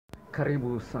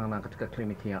Karibu sana katika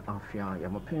kliniki ya afya ya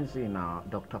mapenzi na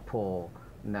Dr. Paul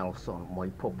Nelson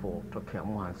Mwaipopo tokea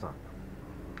Mwanza.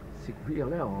 Siku hii ya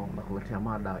leo nakuletea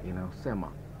mada inayosema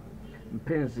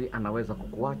mpenzi anaweza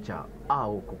kukuacha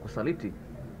au kukusaliti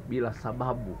bila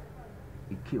sababu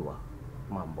ikiwa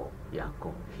mambo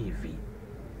yako hivi.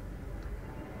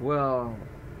 Well,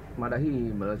 mada hii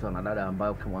imeletwa na dada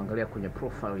ambayo ukimwangalia kwenye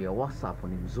profile ya WhatsApp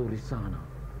ni mzuri sana,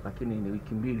 lakini ni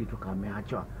wiki mbili toka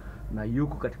ameachwa na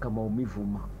yuko katika maumivu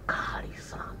makali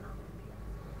sana.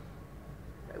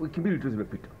 Wiki mbili tu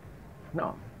zimepita.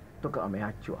 No, toka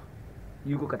ameachwa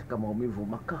yuko katika maumivu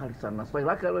makali sana. Na swali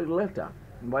lake aliloleta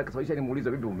mbaya kasababisha nimuulize,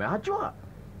 vipi umeachwa?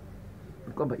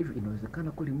 Ni kwamba hivi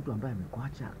inawezekana kweli mtu ambaye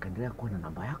amekuacha akaendelea kuwa na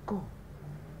namba yako?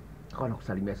 Akawa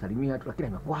anakusalimia salimia tu lakini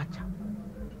amekuacha.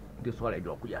 Ndio swali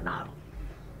lilokuja nalo.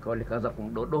 Kwa hiyo nikaanza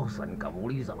kumdodosa,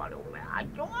 nikamuuliza wale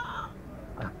umeachwa?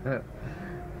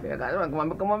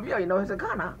 Nikamwambia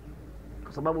inawezekana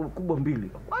kwa sababu kubwa mbili.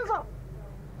 Kwanza,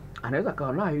 anaweza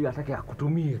kawa nayo ili atake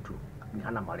akutumie tu, ni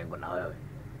hana malengo na wewe.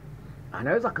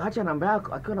 Anaweza kaacha namba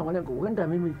yako akiwa na malengo, huenda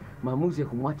mimi maamuzi ya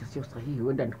kumwacha sio sahihi,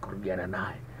 huenda nikurudiana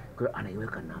naye. Kwa hiyo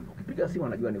anaiweka namba. Ukipiga simu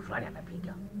anajua ni fulani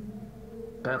anapiga.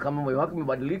 Kama moyo wake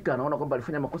umebadilika, anaona kwamba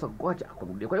alifanya makosa kukuacha,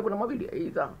 akurudia. Kwa hiyo kuna mawili,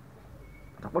 aidha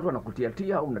atakuwa tu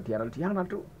anakutia au mnatiana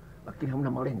tu, lakini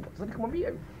hamna malengo. Sasa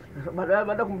nikamwambia,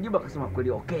 baada kumjibu akasema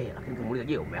kweli okay, lakini kumuuliza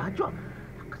je, umeachwa?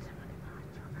 Akasema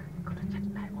nimeachwa.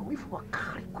 Nikatachana naye maumivu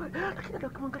makali kweli, lakini ndio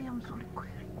kumwangalia mzuri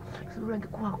kweli. Sasa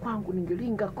angekuwa kwangu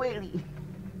ningelinga kweli.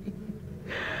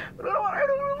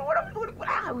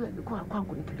 Angekuwa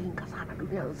kwangu ningelinga sana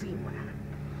dunia nzima.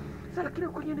 Sasa lakini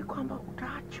kwenye ni kwamba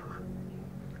utaachwa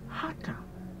hata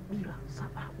bila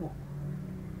sababu.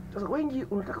 Sasa wengi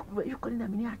unataka kujua hiyo kwa nini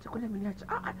ameniacha? Kwa nini ameniacha?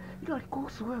 Hilo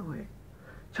alikuhusu wewe.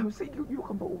 Cha msingi ujue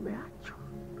kwamba umeachwa.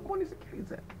 Mbona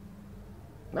nisikilize?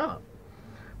 Na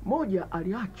moja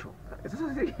aliachwa.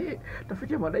 Sasa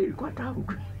tafiti ya madai ilikuwa tamu.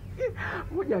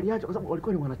 Moja aliachwa kwa sababu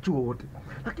walikuwa ni wanachuo wote.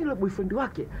 Lakini yule boyfriend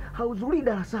wake hauzuri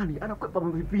darasani, anakwepa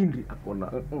vipindi.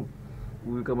 Akaona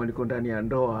huyu kama niko ndani ya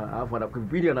ndoa, alafu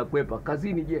anakwepa anakwepa.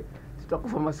 Kazini je,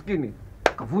 sitakufa maskini.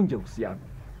 Akavunja uhusiano.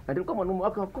 Na ndio kama mwanaume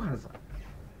wake wa kwanza.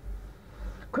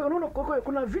 Kwa hiyo unaona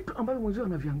kuna vitu ambavyo mwenzio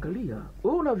anaviangalia,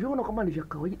 wewe unaviona kama ni vya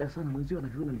kawaida sana, mwenzio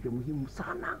anaviona ni vya muhimu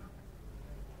sana.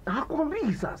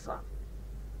 Hakwambii sasa.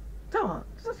 Sawa,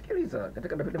 sasa sikiliza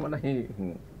katika dafiti maana hii.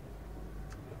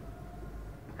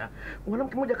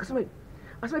 Mwanamke mmoja akasema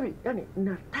hivi, yani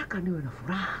nataka niwe na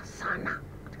furaha sana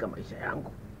katika maisha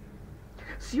yangu.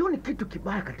 Sioni kitu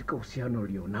kibaya katika uhusiano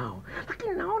ulionao,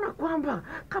 lakini naona kwamba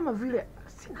kama vile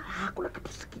sina raha, kuna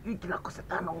kitu sikijui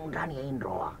kinakosekana ndani ya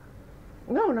ndoa.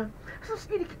 Unaona? Sasa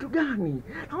sijui kitu gani.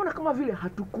 Naona kama vile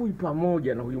hatukui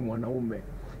pamoja na huyu mwanaume.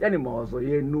 Yaani mawazo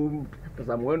yenu,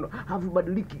 mtazamo wenu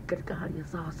havibadiliki katika hali ya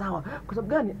sawa sawa. Kwa sababu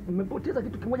gani? Mmepoteza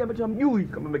kitu kimoja ambacho hamjui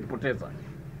kama mmekipoteza.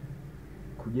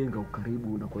 Kujenga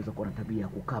ukaribu na kuweza kuwa na tabia ya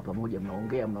kukaa pamoja,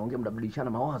 mnaongea, mnabadilishana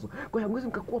mawazo. Kwa hiyo hamwezi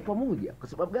mkakuwa pamoja. Kwa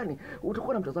sababu gani?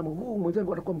 Utakuwa na mtazamo huu,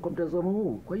 mwenzangu atakuwa kwa mtazamo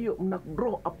huu. Kwa hiyo mna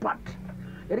grow apart.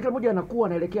 Yaani kila mmoja anakuwa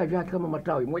anaelekea vyake kama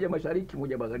matawi, mmoja mashariki,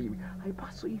 mmoja magharibi.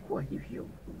 Haipaswi kuwa hivyo.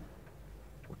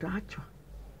 Utaachwa.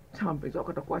 Sasa mpenzi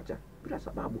wako atakuacha bila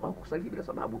sababu au kukusaliti bila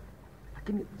sababu.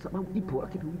 Lakini sababu ipo,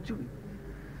 lakini hujui.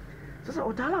 Sasa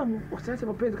wataalamu wa sayansi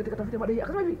ya mapenzi katika tafiti ya mada hii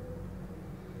akasema hivi,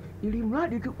 ili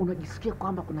mradi tu unajisikia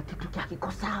kwamba kuna kitu chake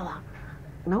kiko sawa,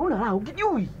 unaona raha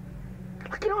ukijui.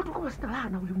 Lakini watu kama sina raha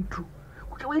na huyu mtu,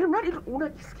 ili mradi tu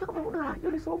unajisikia kwamba una raha,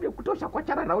 hiyo ni sababu ya kutosha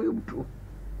kuachana na huyu mtu.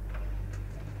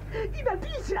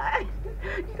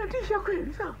 Inatisha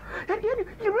kweli. Sawa,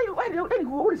 yaani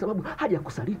huoni sababu haja ya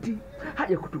kusaliti,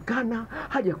 haja ya kutukana,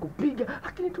 haja ya kupiga,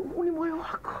 lakini tu ni moyo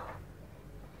wako.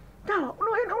 Sawa,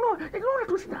 unaona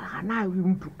tu sina raha naye huyu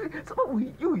mtu, sababu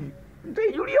hijui.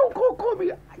 Ndio huko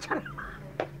bila achana.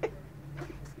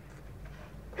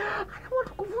 Ana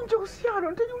watu kuvunja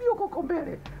uhusiano, ndio huko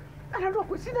mbele. Anatoa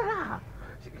kwa sina raha.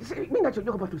 Mimi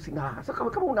ninachojua kwamba tu sina raha. Sasa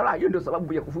kama una raha, hiyo ndio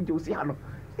sababu ya kuvunja uhusiano.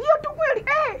 Hiyo tu kweli.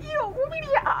 Hiyo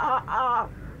vumilia.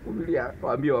 Vumilia,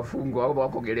 waambie wafungwa au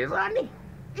wako gerezani.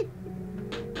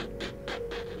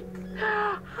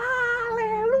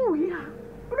 Haleluya.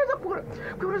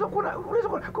 Unaweza kuona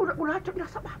unaacha bila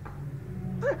sababu.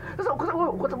 Sasa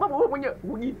kwa sababu wewe mwenyewe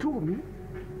hujitumi,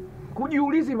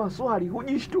 hujiulizi maswali,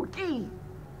 hujishtuki.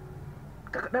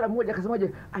 Dada mmoja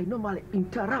akasemaje, I normally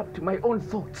interrupt my own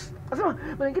thoughts. Anasema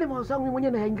mara nyingine mawazo yangu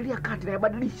mwenyewe nayaingilia kati na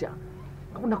yabadilisha.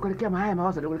 Kuna kuelekea haya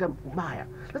mawazo kuelekea mbaya.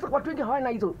 Sasa watu wengi hawana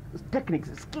hizo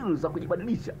techniques, skills za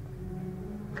kujibadilisha.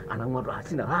 Anaamua tu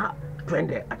sina raha,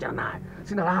 twende achana naye.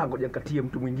 Sina raha, ngoja nikatie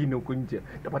mtu mwingine huko nje.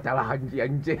 Tapata raha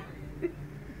nje.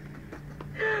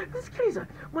 Sikiliza,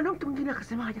 mwanamke mwingine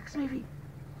akasemaje? Akasema hivi,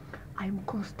 I'm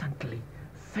constantly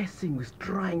facing with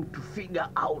trying to figure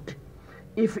out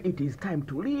if it is time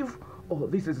to leave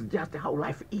or this is just how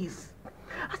life is.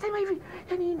 Asema hivi,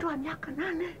 yani ndoa miaka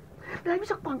 8.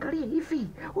 Nalibisha kuangalia hivi,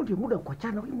 huu ndio muda wa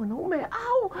kuachana huyu mwanaume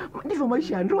au ndivyo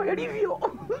maisha ya ndoa yalivyo.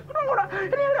 Unaona?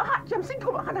 Yani cha msingi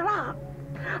kama hana raha.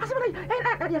 Asema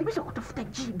nalibisha kutafuta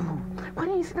jibu. Kwa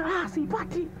nini sina raha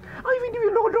siipati? Au hivi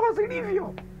ndivyo ndoa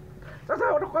zilivyo. Sasa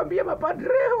wanakuambia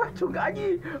mapadre,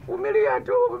 wachungaji, vumilia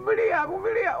tu,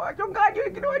 vumilia. Wachungaji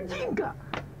wengine wajinga.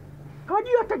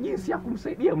 Hawajui hata jinsi ya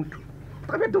kumsaidia mtu.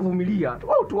 Tukamwambia tuvumilia,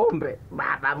 wao tuombe.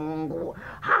 Baba Mungu,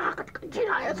 katika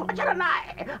jina la Yesu achana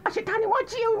naye. Shetani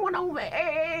mwachie huyu mwanaume.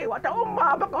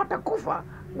 Wataomba mpaka watakufa.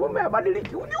 Mume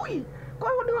abadiliki, hujui.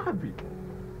 Kwa hiyo ni wapi?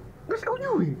 Ndio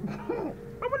hujui.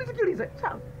 Hebu nisikilize.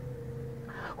 Sawa.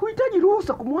 Huhitaji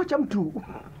ruhusa kumwacha mtu.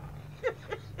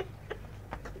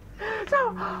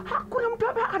 Sawa, hakuna mtu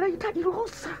ambaye anahitaji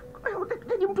ruhusa.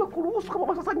 Unahitaji mtu akuruhusu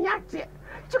kama sasa niache.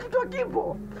 Hicho kitu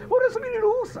hakipo. Unasubiri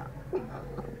ruhusa.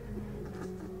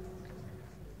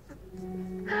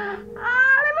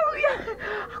 Haleluya.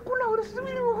 Hakuna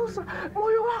unasubiri ruhusa.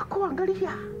 Moyo wako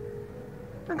angalia.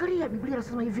 Angalia, Biblia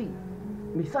inasema hivi.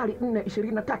 Mithali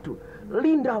 4:23,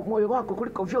 linda moyo wako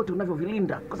kuliko vyote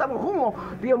unavyovilinda, kwa sababu humo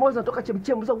ndio moyo unatoka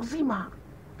chemchemu za uzima.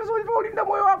 Sasa ulipolinda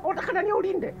moyo wako, unataka nani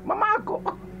ulinde? Mamako.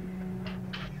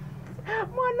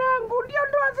 Mwanangu, ndio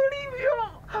ndoa zilivyo.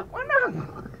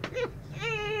 Mwanangu.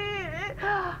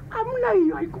 Hamna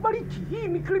hiyo, haikubaliki. Hii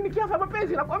ni kliniki ya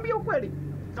mapenzi, nakwambia ukweli.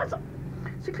 Sasa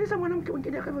sikiliza mwanamke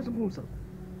mwingine akavyozungumza.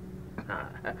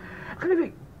 Akasema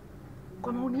hivi,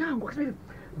 kwa maoni yangu, akasema hivi,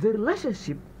 the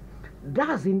relationship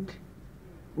doesn't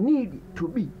need to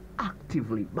be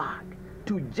actively bad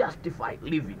to justify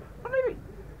living. Hivi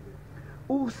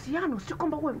uhusiano sio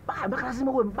kwamba uwe mbaya, mpaka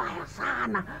lazima uwe mbaya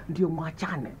sana ndio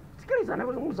mwachane. Sikiliza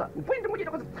anavyozungumza. Point moja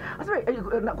tu.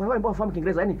 Asema kwa wale ambao wafahamu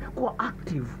Kiingereza, yani kuwa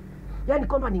active. Yani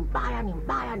kwamba ni mbaya.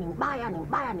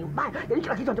 Yani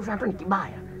kila kitu anachofanya ni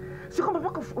kibaya. Sio kwamba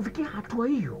mpaka ufikie hatua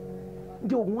hiyo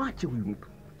ndio umwache huyu mtu.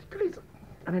 Sikiliza.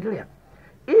 Anaendelea.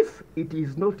 If it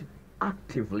is not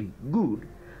actively good,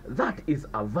 that is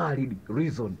a valid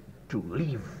reason to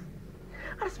leave.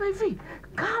 Anasema hivi,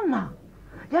 kama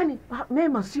yani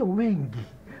mema sio mengi,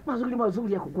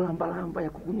 mazuri ya kukulamba, ya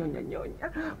kukunyonya,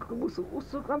 kukubusu,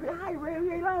 kwambia hi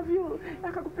baby I love you,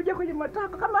 akakupiga kwenye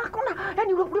matako, kama hakuna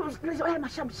yani ule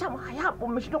mashamshama hayapo,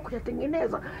 umeshindwa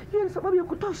kuyatengeneza, hiyo ni sababu ya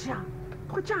kutosha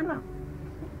kuachana.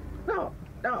 No.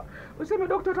 Useme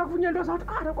daktari atakufunya ndoa zote.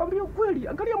 Nakwambia ukweli.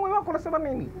 Angalia moyo wako unasema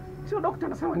nini. Sio daktari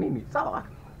anasema nini. Sawa?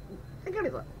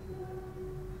 Sikiliza.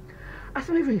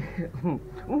 Asema hivi.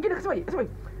 Mwingine akasema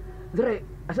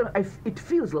it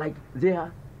feels like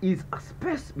there is a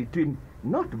space between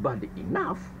not bad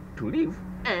enough to live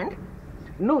and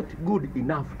not good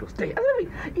enough to stay. Asema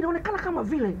hivi, inaonekana kama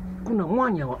vile kuna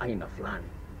mwanya wa aina fulani.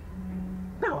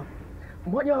 Sawa?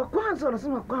 Mwanya wa kwanza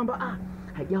anasema kwamba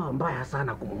haijawa mbaya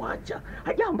sana kumwacha.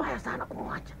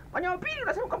 Mwanya wa pili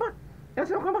unasema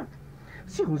kwamba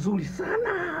sio nzuri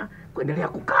sana kuendelea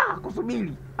kukaa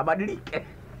kusubiri abadilike.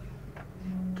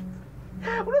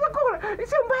 Unaweza kuona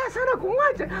sio mbaya sana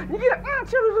kumwacha, nyingine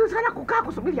sio nzuri sana kukaa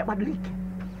kusubiri abadilike.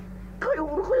 Kwa hiyo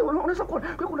unaweza kuona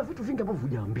kuna vitu vingi ambavyo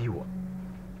hujaambiwa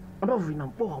ambavyo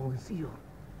vinampoa mwenzio.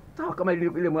 Sawa, kama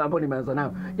ile ambayo nimeanza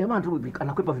nayo. Jamaa tu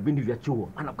anakwepa vipindi vya chuo.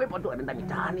 Anakwepa tu anaenda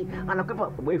mitaani,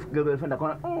 anakwepa girlfriend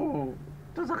akona.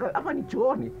 Sasa hapa ni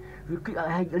chuoni.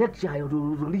 Lecture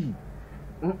haihudhurii.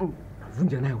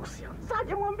 Vunja naye uhusiano. Sasa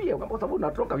jamwambie kwa sababu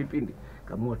unatoka vipindi.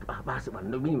 Kamua tu basi bwana,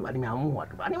 ndio mimi nimeamua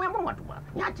tu. Nimeamua tu bwana.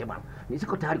 Niache bwana.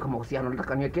 Nisiko tayari kwa mahusiano,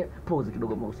 nataka niweke pause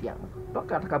kidogo mahusiano.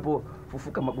 Mpaka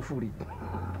atakapofufuka Magufuli.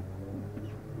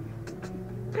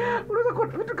 Unaweza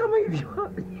kuona vitu kama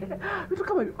hivyo.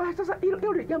 Sasa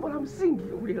hilo jambo la msingi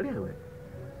ulielewe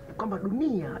kwamba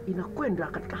dunia inakwenda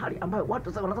katika hali ambayo watu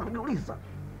sasa wanaanza kujiuliza.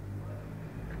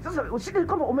 Sasa usije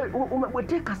kama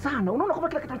umebweteka sana, unaona kama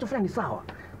kila kitu unachofanya ni sawa,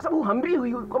 kwa sababu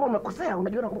huambiwi kama umekosea,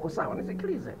 unajiona kama uko sawa.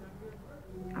 Nisikilize,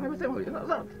 amesema hivyo.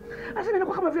 Sasa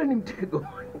inakuwa kama vile ni mtego.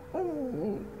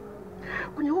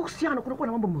 Kwenye uhusiano kunakuwa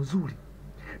na mambo mazuri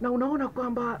na unaona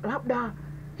kwamba labda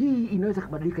hii inaweza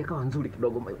kubadilika ikawa nzuri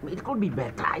kidogo. It could be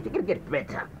better. It can get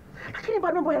better. Lakini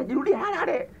bado mambo yanajirudia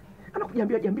yale.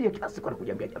 Anakujiambia kila siku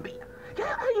anakujiambia.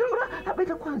 Labda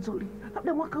itakuwa nzuri.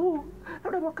 Labda mwaka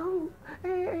huu.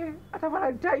 Hata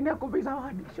Valentine akupe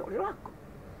zawadi shauri lako.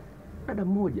 Dada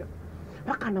mmoja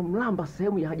mpaka anamlamba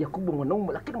sehemu ya haja kubwa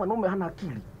mwanaume, lakini mwanaume hana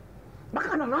akili.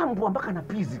 mpaka analambwa, mpaka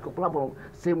anapizi kwa kulambwa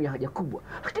sehemu ya haja kubwa.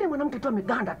 Lakini mwanamke tu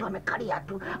ameganda tu, amekalia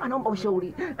tu, anaomba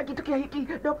ushauri. Akitokea hiki,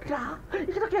 dokta,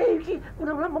 ikitokea hiki,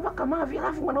 unamlamba mpaka mavi,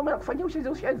 alafu mwanaume anakufanyia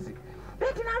ushenzi.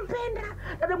 Eti nampenda.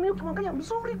 Dada mwenyewe ukimwangalia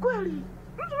mzuri kweli.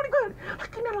 Mzuri kweli.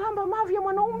 Lakini analamba mavi ya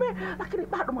mwanaume, lakini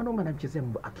bado mwanaume anamchezea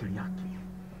akili yake.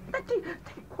 Eti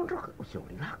kuondoka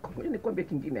ushauri lako. Ngoja nikwambie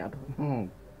kingine hapa.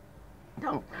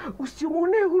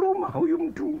 Usimuonee huruma huyu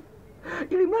mtu.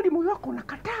 Ili mradi moyo wako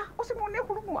unakataa, usimuonee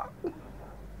huruma.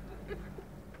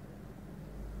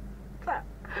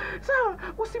 Sawa,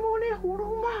 usimuonee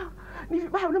huruma. Ni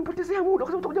vibaya, unampotezea muda kwa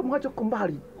sababu utakuja mwacha uko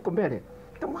mbali, uko mbele.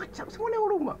 Utamwacha, usimuonee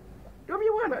huruma. Yombi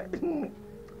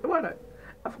bwana,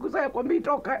 afukuzaye kwambii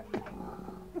toka.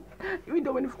 Hivi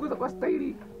ndio umenifukuza kwa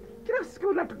staili. Kila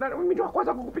siku mimi ndio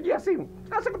kwanza kukupigia simu.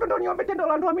 Kila siku ndio niombe tendo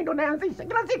la ndoa, mimi ndio naanzisha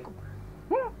kila siku.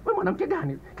 Wewe mwanamke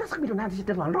gani? Kila siku ndio naanzisha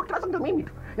tendo la ndoa, kila siku ndio mimi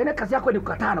tu. Yaani kazi yako ni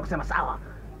kukataa na kusema sawa.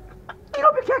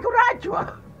 Hilo pekee yake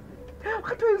unaachwa.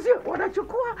 Wakati wenzio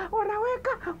wanachukua, wanaweka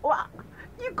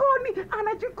jikoni,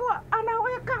 anachukua,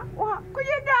 anaweka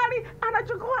kwenye gari,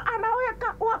 anachukua,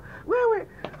 anaweka wewe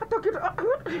hata kitu.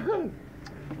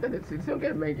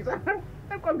 Siongee mengi sana.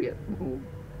 Nakwambia.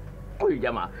 Huyu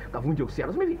jamaa kavunja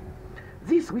uhusiano. Sema hivi,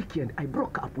 this weekend I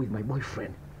broke up with my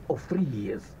boyfriend of 3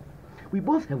 years. We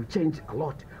both have changed a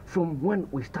lot from when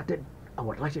we started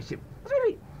our relationship. Sema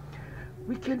hivi,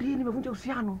 weekend hii nimevunja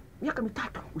uhusiano. Miaka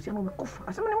 3 uhusiano umekufa.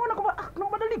 Nasema nimeona kwamba kuna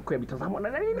mabadiliko ya mitazamo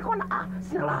na nini, nikaona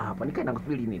sina la hapa, nikaenda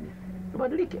kusubiri nini?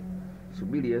 Ubadilike.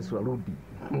 Subiri Yesu arudi.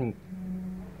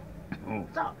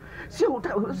 Sawa. Sio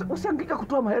usihangaika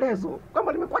kutoa maelezo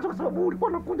kwamba nimekuacha kwa sababu ulikuwa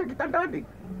unakuja kitandani.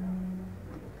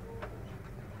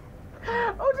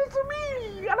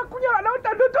 Usisubiri, anakuja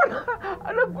anaota ndoto,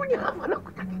 anakuja hapa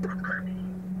anakuja kitandani.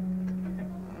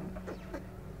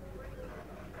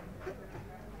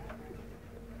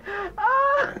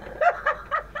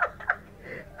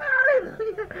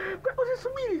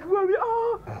 Usisubiri kuambia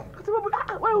kwa sababu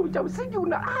wewe hujamsiki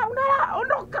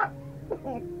ondoka.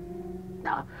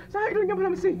 Sasa hilo jambo la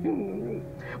msingi.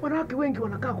 Wanawake wengi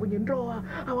wanakaa kwenye ndoa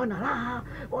hawana raha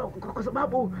kwa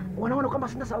sababu wanaona kwamba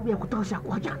sina sababu ya kutosha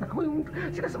kuachana na huyu mtu.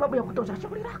 Sina sababu ya kutosha.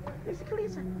 Shauri lako,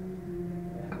 nisikilize.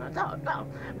 Sawa.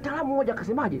 Mtaalamu mmoja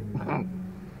akasemaje?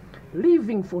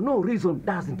 Living for no reason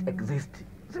doesn't exist.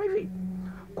 Sema hivi,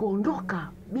 kuondoka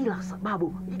bila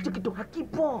sababu hicho kitu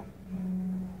hakipo.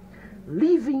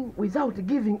 Living without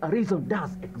giving a reason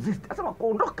does exist. Asema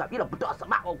kuondoka bila kutoa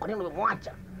sababu kwa nini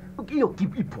umemwacha. Hiyo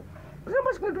kipo.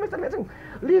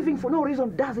 Living for no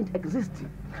reason doesn't exist.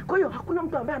 Kwa hiyo hakuna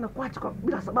mtu ambaye anakuacha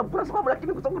bila sababu. Kuna sababu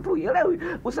lakini kwa sababu tu uelewi,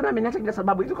 useme niacha bila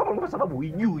sababu. Hizo kama kuna sababu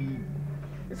hujui.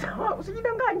 Sawa,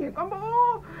 usijidanganye kwamba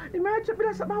nimeacha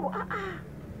bila sababu.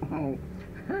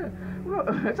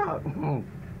 Sawa.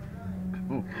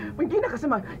 Mwingine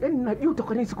akasema, yaani najuta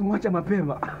kwa nini sikumwacha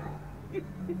mapema.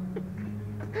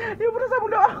 Nilipoteza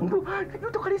muda wangu,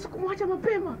 najuta kwa nini sikumwacha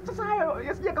mapema. Sasa hayo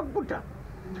yasije kukukuta.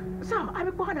 Sawa,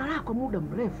 amekuwa analala kwa muda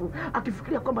mrefu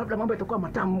akifikiria kwamba labda mambo yatakuwa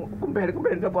matamu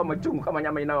kumbe ndio kwa machungu kama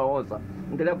nyama inayooza.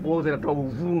 Endelea kuoza inatoa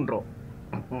uvundo.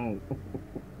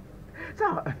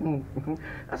 Sawa.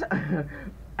 Sasa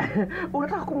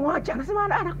unataka kumwacha, anasema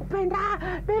anakupenda,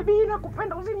 baby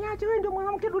nakupenda, usiniache, wewe ndio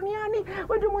mwanamke duniani,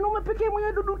 wewe ndio mwanaume pekee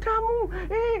mwenye dudu tamu.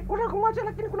 Unataka kumwacha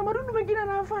lakini kuna madudu mengine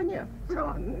anayofanya.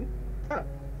 Sawa.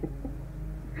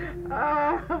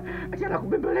 Acha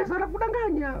nakubembeleza na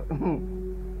kudanganya.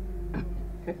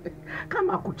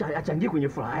 Kama achangie kwenye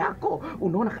furaha yako,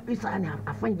 unaona kabisa yani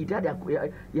afanye jitihada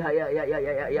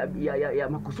ya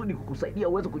makusudi kukusaidia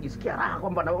uweze kujisikia raha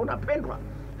kwamba na wewe unapendwa.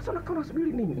 Sasa unakaa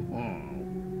unasubiri nini?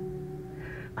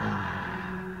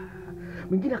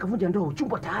 Mwingine akavunja ndoa,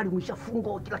 uchumba tayari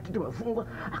umeshafungwa, kila kitu umefungwa,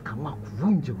 akaamua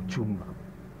kuvunja uchumba.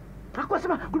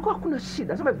 Akasema kulikuwa hakuna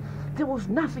shida. Sema there was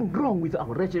nothing wrong with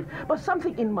our relationship, but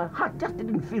something in my heart just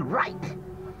didn't feel right.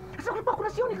 Sasa kulikuwa kuna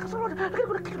sioni kasoro, lakini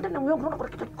kuna kitu ndani ya moyo wangu naona kuna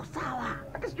kitu kiko sawa.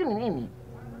 Lakini sijui ni nini.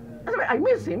 Sasa I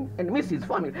miss him and miss his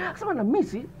family. Sasa na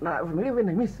miss na familia wewe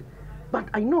na miss. But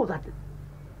I know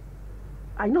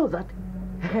that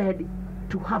had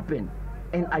to happen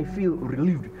and I feel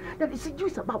relieved. Na sijui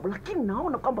sababu lakini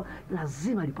naona kwamba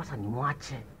lazima ilipasa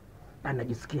nimwache. Na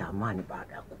najisikia amani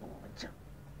baada ya kumwacha.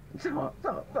 Sawa.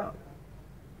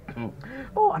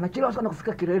 Anachelewa sana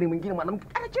kufika kileleni. Mwingine mwanamke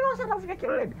anachelewa sana kufika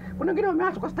kileleni. Kuna wengine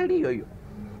wameacha kwa staili hiyo.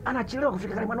 Anachelewa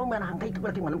kufika kile mwanaume anahangaika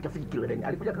lakini mwanamke afiki kileleni.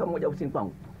 Alikuja kama mmoja usini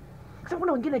kwangu. Sasa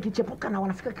kuna wengine kichepuka na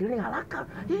wanafika kileleni haraka.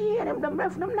 Ana muda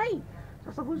mrefu namna hii.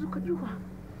 Sasa huwezi kujua.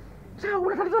 Sasa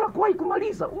unatatizo la kuwahi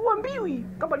kumaliza. Uambiwi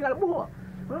kama linaloboa.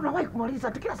 Unawahi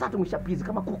kumaliza tu kila saa tumeshapizi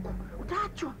kama kuku.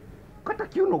 Utaachwa. Kata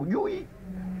kiuno ujui.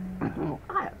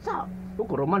 Haya, sawa.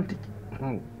 Uko romantic.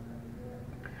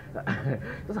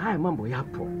 Sasa haya mambo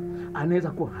yapo.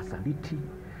 Anaweza kuwa hasaliti,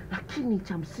 lakini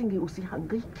cha msingi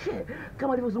usihangaike.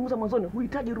 Kama nilivyozungumza mwanzoni,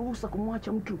 huhitaji ruhusa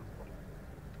kumwacha mtu.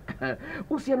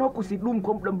 Uhusiano wako usidumu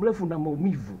kwa muda mrefu na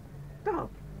maumivu.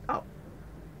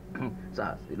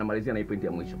 Sasa namalizia na hii pointi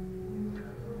ya mwisho.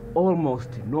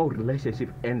 Almost no relationship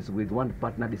ends with one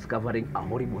partner discovering a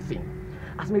horrible thing.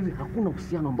 Asema hivi, hakuna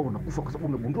uhusiano ambao unakufa kwa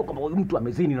sababu umegundua kwamba huyu mtu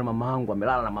amezini na mama yangu,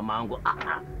 amelala na mama yangu.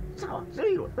 Sawa, sio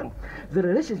hilo. The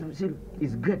relationship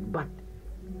is great but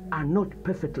are not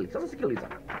perfectly. Sasa sikiliza.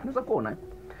 Unaweza kuona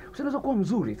unaweza kuwa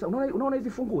mzuri. Sasa unaona hizi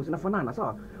funguo zinafanana,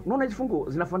 sawa? Unaona hizi funguo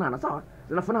zinafanana, sawa?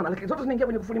 Zinafanana lakini zote zinaingia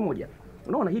kwenye kufuli moja.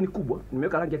 Unaona hii ni kubwa,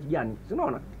 nimeweka rangi ya kijani. Si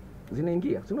unaona?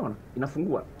 Zinaingia, si unaona?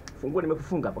 Inafungua. Funguo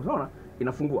nimekufunga hapa. Unaona?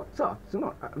 Inafungua. Sawa? Si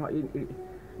unaona?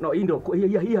 No, hii ndio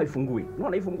hii haifungui.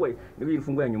 Unaona hii funguo hii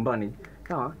funguo ya nyumbani.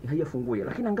 Sawa? Haifungui.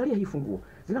 Lakini angalia hii funguo.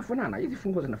 Zinafanana. Hizi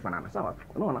funguo zinafanana. Sawa?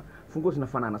 Unaona? Funguo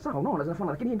zinafanana. Sawa? Unaona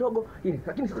zinafanana lakini hii ndogo. Hii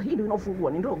lakini sasa hii ndio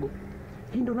inaofungua, ni ndogo.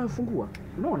 Hii ndio inayofungua.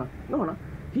 Unaona? Unaona?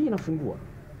 Hii inafungua.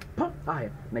 Haya,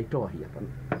 naitoa hii hapa.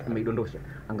 Nimeidondosha.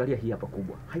 Angalia hii hapa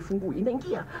kubwa. Haifungui.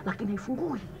 Inaingia lakini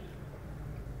haifungui.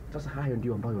 Sasa hayo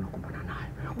ndio ambayo unakumbana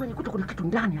nayo. Unajikuta kuna kitu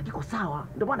ndani hakiko sawa.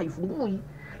 Ndio maana haifungui.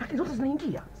 Lakini zote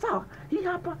zinaingia. Sawa? Hii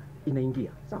hapa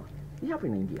inaingia. Sawa? Hii hapa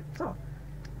inaingia. Sawa?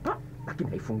 Lakini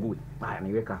haifungui. Haya,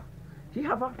 naiweka. Hii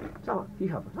hapa, sawa? Hii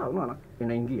hapa. Sawa, unaona?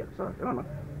 Inaingia. Sawa? Unaona?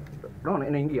 Unaona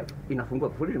inaingia. Inafungua.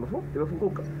 Kufuli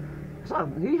imefunguka. Sawa?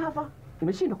 Hii hapa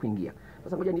imeshindwa kuingia.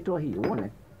 Sasa ngoja nitoa hii,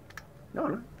 uone.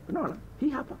 Unaona? Unaona? Hii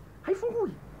hapa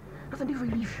haifungui. Sasa ndivyo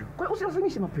ilivyo. Kwa hiyo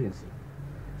usilazimishe mapenzi.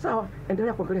 Sawa?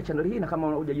 Endelea kuangalia channel hii na kama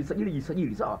hujajisajili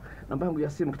jisajili, sawa? Namba yangu ya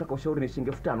simu ukitaka ushauri ni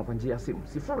shilingi 5000 kwa njia ya simu.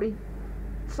 0754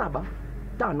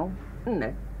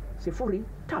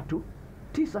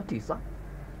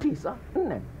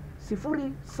 039994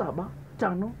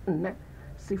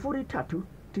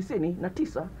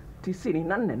 0754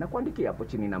 039994 na kuandikia hapo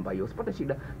chini namba hiyo. Usipate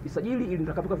shida, jisajili ili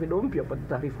nitakapoka video mpya upate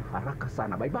taarifa haraka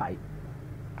sana. Bye bye.